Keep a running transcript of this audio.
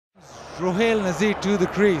Rohail Nazir to the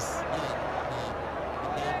crease.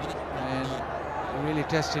 And really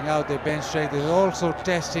testing out their bench strength. They're also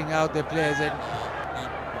testing out their players. And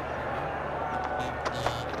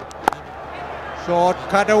short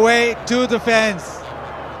cut away to the fence.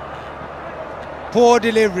 Poor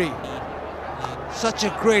delivery. Such a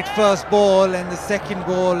great first ball, and the second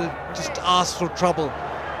ball just asked for trouble.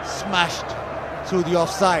 Smashed through the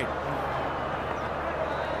offside.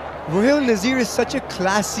 Rohail Nazir is such a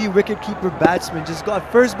classy wicketkeeper batsman. Just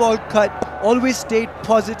got first ball cut, always stayed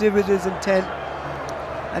positive with his intent.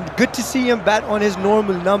 And good to see him bat on his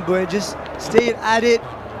normal number and just stay at it.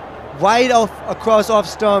 Wide off across off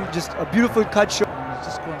stump, just a beautiful cut shot. He's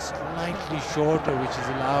just gone slightly shorter, which has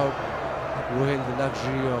allowed Rohail the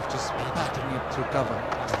luxury of just batting it through cover.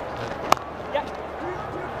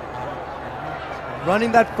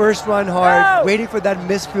 Running that first run hard, waiting for that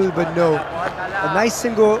misfield, but no. A nice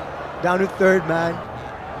single down to third man.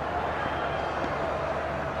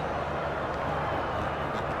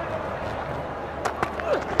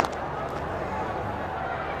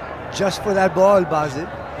 Just for that ball, Bazid.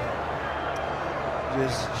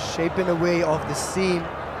 Just shaping away off the seam.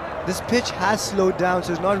 This pitch has slowed down,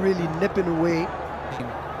 so it's not really nipping away.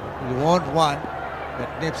 You want one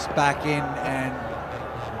that nips back in and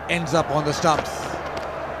ends up on the stumps.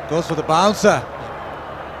 Goes for the bouncer.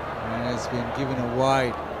 And it's been given a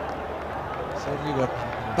wide. Certainly got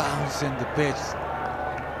bounce in the pitch.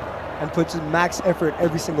 And puts in max effort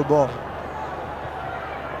every single ball.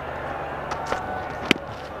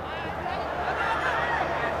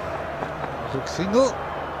 Quick single.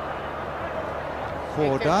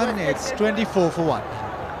 4 done. It's 24 for 1.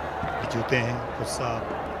 जूते हैं गुस्सा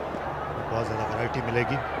बहुत ज़्यादा variety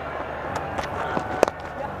मिलेगी.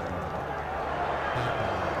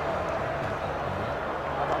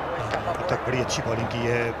 अब तक बड़ी अच्छी बॉलिंग की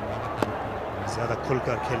है. ज़्यादा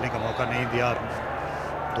खुलकर खेलने का मौका नहीं दिया.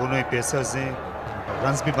 दोनों ही पेसर्स हैं.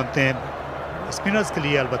 रन्स भी बनते हैं. स्पिनर्स के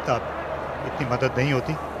लिए अलबत्ता इतनी मदद नहीं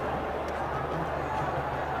होती.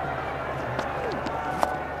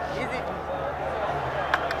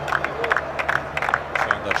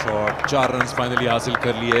 शॉट 4 रन्स फाइनली हासिल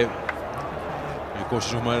कर लिए.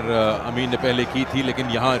 कोशिश उमर अमीन ने पहले की थी, लेकिन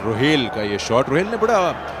यहाँ रोहेल का ये शॉट, रोहेल ने बड़ा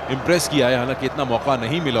इम्प्रेस किया है. हालांकि इतना मौका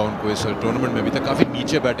नहीं मिला उनको इस टूर्नामेंट में अभी तक. काफ़ी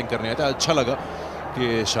नीचे बैटिंग करने आया था. अच्छा लगा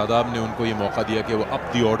कि शादाब ने उनको ये मौका दिया कि वो अप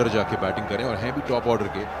दी ऑर्डर जाके बैटिंग करें, और हैं भी टॉप ऑर्डर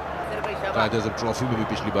के. कायदे आज़म ट्रॉफी में भी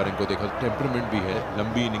पिछली बार इनको देखा. टेम्परमेंट भी है,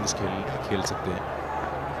 लंबी इनिंग्स खेल सकते हैं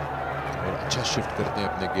और अच्छा शिफ्ट करते हैं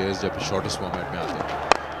अपने गेयर्स जब शॉर्टेस्ट फॉर्मेट में आते हैं.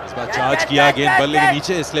 इस बार चार्ज किया, गेंद बल्ले के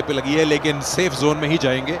नीचे स्लिप पे लगी है, लेकिन सेफ जोन में ही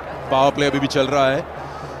जाएंगे. पावर प्ले अभी भी चल रहा है.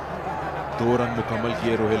 2 रन मुकम्मल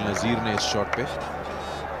किए रोहिल नजीर ने इस शॉट पे.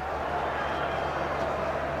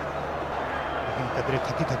 कदरे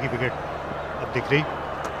थकी विकेट अब दिख रही.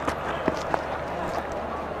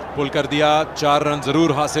 पुल कर दिया. 4 रन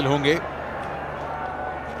जरूर हासिल होंगे.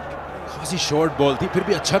 खासी शॉर्ट बॉल थी, फिर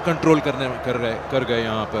भी अच्छा कंट्रोल कर गए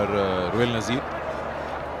यहाँ पर रोहिल नजीर.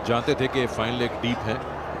 जानते थे कि फाइन लेग डीप है.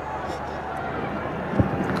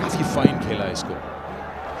 काफी फाइन खेला इसको.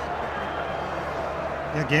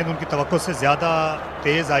 यह गेंद उनकी तवक्को से ज़्यादा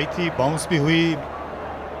तेज़ आई थी. बाउंस भी हुई.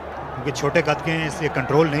 उनके छोटे कद के हैं इसलिए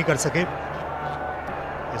कंट्रोल नहीं कर सके.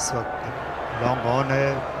 इस वक्त लॉन्ग ऑन है.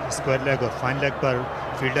 स्क्वायर लेग और फाइन लेग पर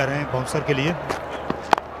फील्डर हैं बाउंसर के लिए.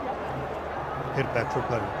 फिर बैकफुट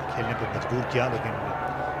पर खेलने पर मजबूर किया, लेकिन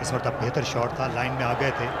इस वक्त अब बेहतर शॉट था. लाइन में आ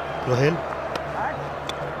गए थे रोहेल.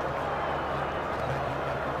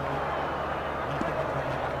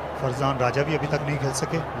 फरजान राजा भी अभी तक नहीं खेल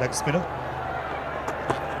सके लेग स्पिनर.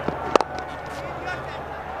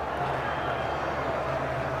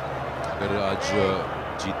 अगर आज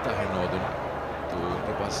जीतता है नॉर्दर्न तो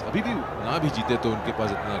उनके पास, अभी भी ना भी जीते तो उनके पास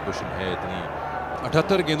इतना क्वेश्चन है. इतनी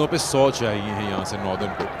 78 गेंदों पे 100 चाहिए हैं यहाँ से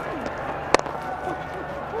नॉर्दर्न को.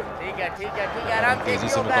 तेजी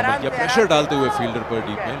से मुकम्मल किया, प्रेशर डालते हुए फील्डर पर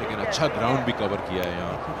डीप में, लेकिन अच्छा ग्राउंड भी कवर किया है.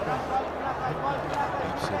 यहाँ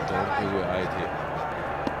डीप से दौड़ते हुए आए थे.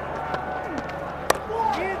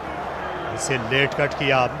 इसे लेट कट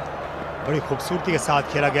किया. बड़ी खूबसूरती के साथ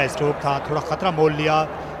खेला गया स्ट्रोक था. थोड़ा खतरा मोल लिया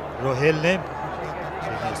रोहेल ने.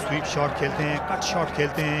 स्वीप शॉट खेलते हैं, कट शॉट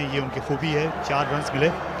खेलते हैं, ये उनकी खूबी है. 4 रन्स मिले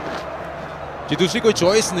जी. दूसरी कोई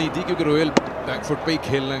चॉइस नहीं थी क्योंकि रोहेल बैकफुट पे ही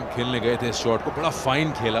खेलने गए थे इस शॉट को. बड़ा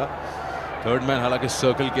फाइन खेला. थर्ड मैन हालांकि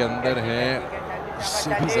सर्कल के अंदर है, इससे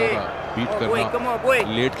भी ज्यादा बीट करना,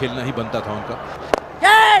 लेट खेलना ही बनता था उनका.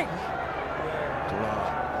 थोड़ा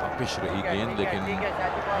वापिश रही गेंद, लेकिन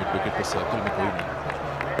मिड विकेट पे सर्कल में कोई नहीं.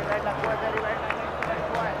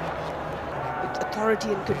 Authority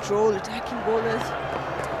and control, attacking bowlers.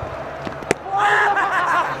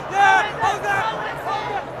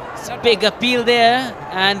 big appeal there,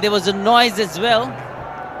 and there was a noise as well.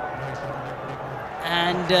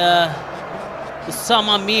 And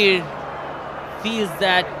Usama Mir feels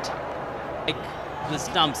that like the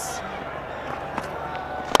stumps.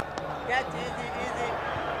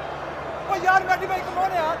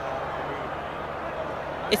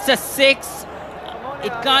 It's a 6.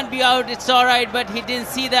 It can't be out. It's all right, but he didn't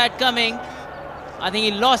see that coming. I think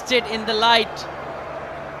he lost it in the light.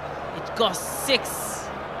 It cost 6.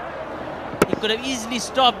 He could have easily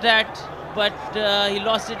stopped that, but he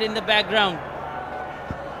lost it in the background.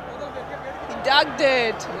 He ducked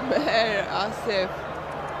it. Where Asif?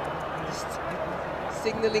 Just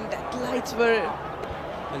signaling that lights were.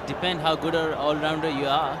 Will depend how good an all-rounder you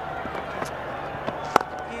are.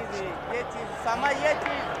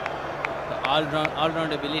 The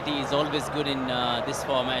all-round ability is always good in this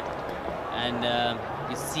format, and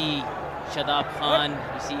you see Shadab Khan,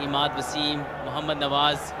 you see Imad Wasim, Muhammad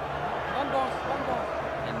Nawaz,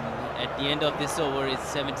 and at the end of this over it's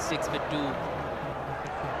 76 for 2.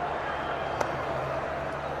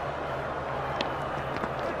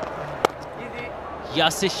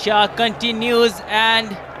 Yasir Shah continues,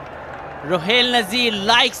 and Rohail Nazir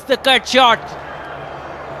likes the cut shot,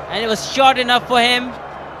 and it was short enough for him,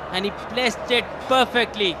 and he placed it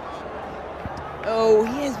perfectly. Oh,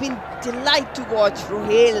 he has been delight to watch.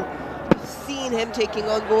 Rohail, we've seen him taking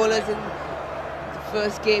on bowlers in the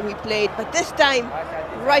first game he played, but this time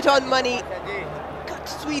right on money, cut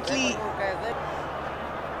sweetly.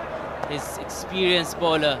 His experienced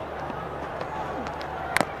bowler.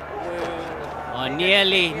 Oh,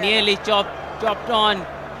 nearly chopped on.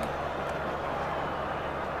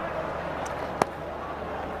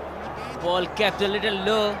 Ball kept a little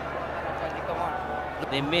low.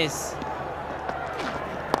 They miss.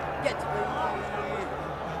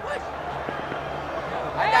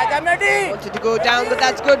 Wanted to go down, but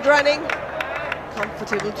that's good running.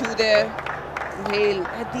 Comfortable too there. Rohail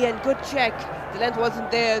at the end, good check. The length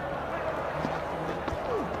wasn't there.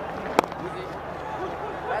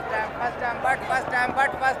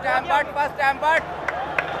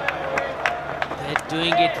 They're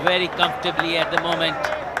doing it very comfortably at the moment.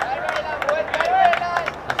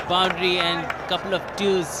 A boundary and a couple of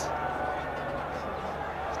twos.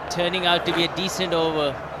 Turning out to be a decent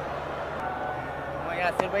over.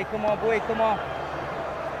 Come on, boy, come on.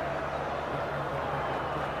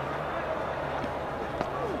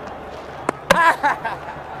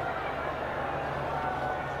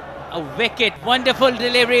 A wicket, wonderful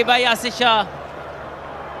delivery by Yasir Shah.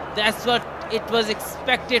 That's what it was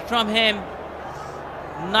expected from him.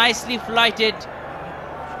 Nicely flighted,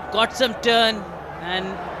 got some turn, and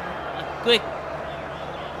a quick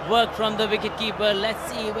work from the wicketkeeper.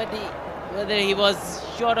 Let's see whether he was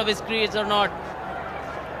short of his crease or not.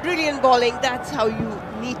 Brilliant bowling, that's how you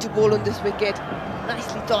need to bowl on this wicket.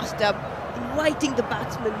 Nicely tossed up, inviting the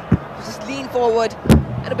batsman to just lean forward,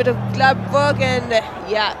 and a bit of glove work, and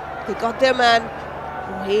yeah, they got their man.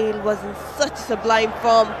 Rohail was in such sublime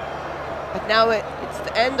form, but now it's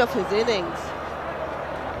the end of his innings.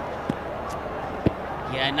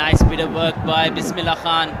 Yeah, nice bit of work by Bismillah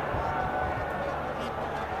Khan.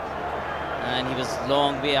 And he was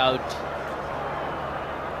long way out.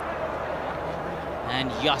 And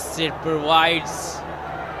Yasir provides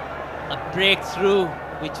a breakthrough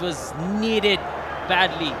which was needed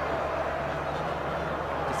badly. You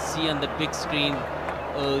can see on the big screen,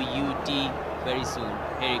 OUT very soon.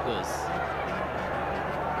 Here he goes.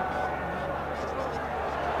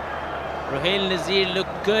 Rohail Nazir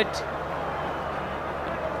looked good.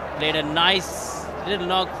 Played a nice little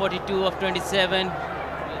knock, 42 of 27.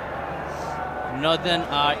 Northern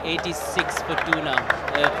are 86 for 2 now,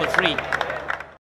 for 3.